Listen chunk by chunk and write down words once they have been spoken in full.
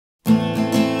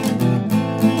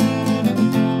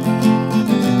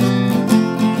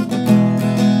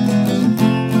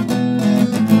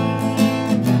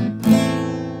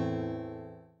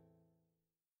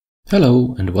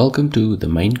Hello and welcome to the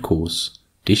main course.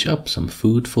 Dish up some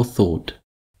food for thought.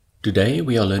 Today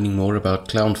we are learning more about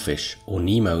clownfish, or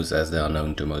Nemos as they are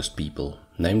known to most people,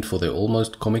 named for their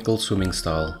almost comical swimming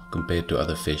style compared to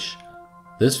other fish.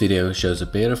 This video shows a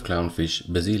pair of clownfish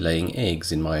busy laying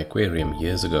eggs in my aquarium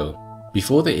years ago.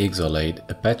 Before the eggs are laid,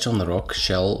 a patch on the rock,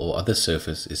 shell or other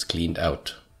surface is cleaned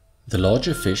out. The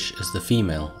larger fish is the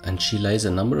female, and she lays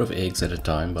a number of eggs at a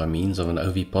time by means of an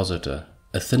ovipositor,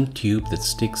 a thin tube that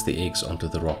sticks the eggs onto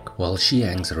the rock, while she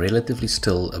hangs relatively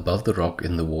still above the rock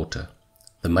in the water.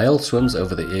 The male swims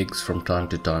over the eggs from time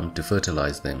to time to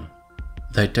fertilize them.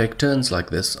 They take turns like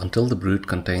this until the brood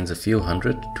contains a few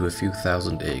hundred to a few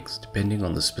thousand eggs, depending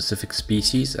on the specific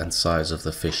species and size of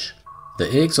the fish.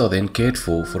 The eggs are then cared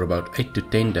for about 8 to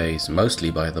 10 days, mostly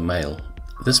by the male.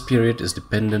 This period is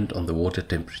dependent on the water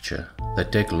temperature. They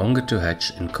take longer to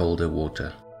hatch in colder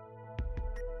water.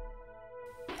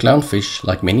 Clownfish,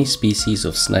 like many species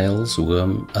of snails,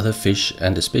 worm, other fish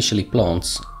and especially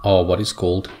plants, are what is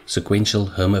called sequential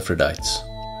hermaphrodites.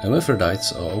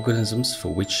 Hermaphrodites are organisms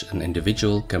for which an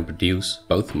individual can produce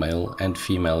both male and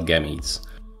female gametes.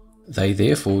 They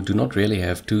therefore do not really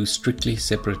have two strictly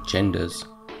separate genders.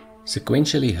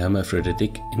 Sequentially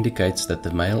hermaphroditic indicates that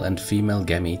the male and female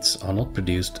gametes are not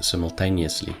produced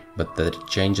simultaneously, but that it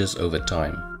changes over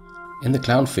time. In the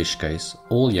clownfish case,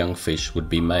 all young fish would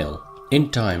be male. In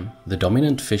time, the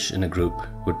dominant fish in a group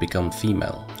would become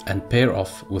female and pair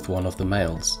off with one of the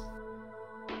males.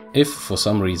 If, for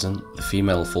some reason, the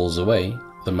female falls away,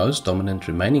 the most dominant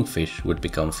remaining fish would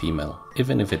become female,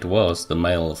 even if it was the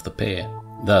male of the pair.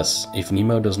 Thus, if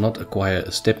Nemo does not acquire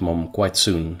a stepmom quite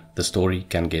soon, the story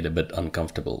can get a bit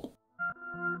uncomfortable.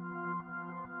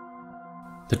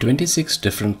 The 26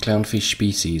 different clownfish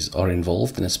species are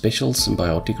involved in a special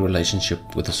symbiotic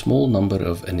relationship with a small number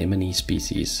of anemone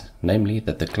species, namely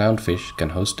that the clownfish can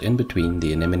host in between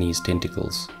the anemone's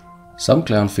tentacles. Some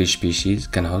clownfish species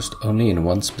can host only in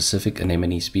one specific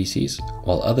anemone species,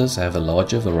 while others have a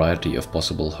larger variety of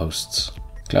possible hosts.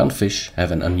 Clownfish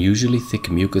have an unusually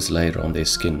thick mucus layer on their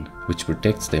skin, which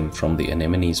protects them from the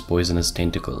anemone's poisonous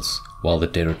tentacles, while the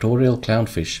territorial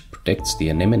clownfish protects the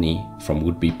anemone from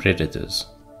would-be predators.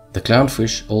 The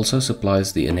clownfish also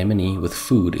supplies the anemone with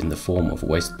food in the form of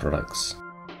waste products.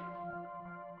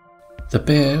 The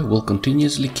pair will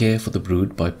continuously care for the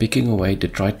brood by picking away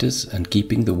detritus and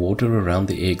keeping the water around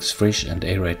the eggs fresh and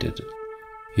aerated.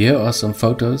 Here are some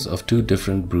photos of two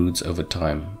different broods over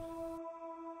time.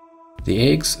 The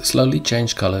eggs slowly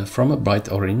change color from a bright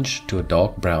orange to a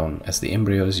dark brown as the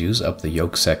embryos use up the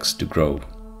yolk sacs to grow.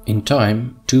 In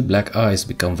time, two black eyes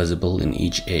become visible in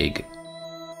each egg.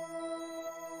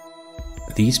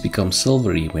 These become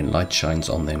silvery when light shines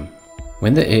on them.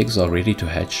 When the eggs are ready to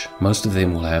hatch, most of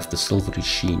them will have the silvery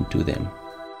sheen to them.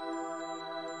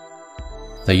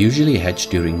 They usually hatch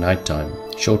during nighttime,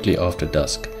 shortly after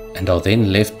dusk, and are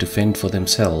then left to fend for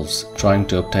themselves, trying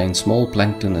to obtain small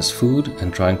plankton as food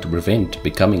and trying to prevent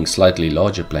becoming slightly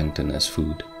larger plankton as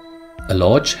food. A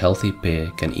large, healthy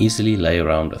pair can easily lay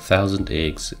around 1,000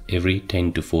 eggs every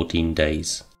 10 to 14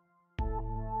 days.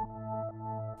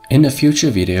 In a future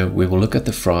video, we will look at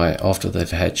the fry after they've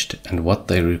hatched and what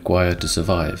they require to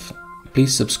survive.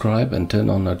 Please subscribe and turn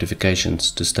on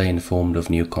notifications to stay informed of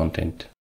new content.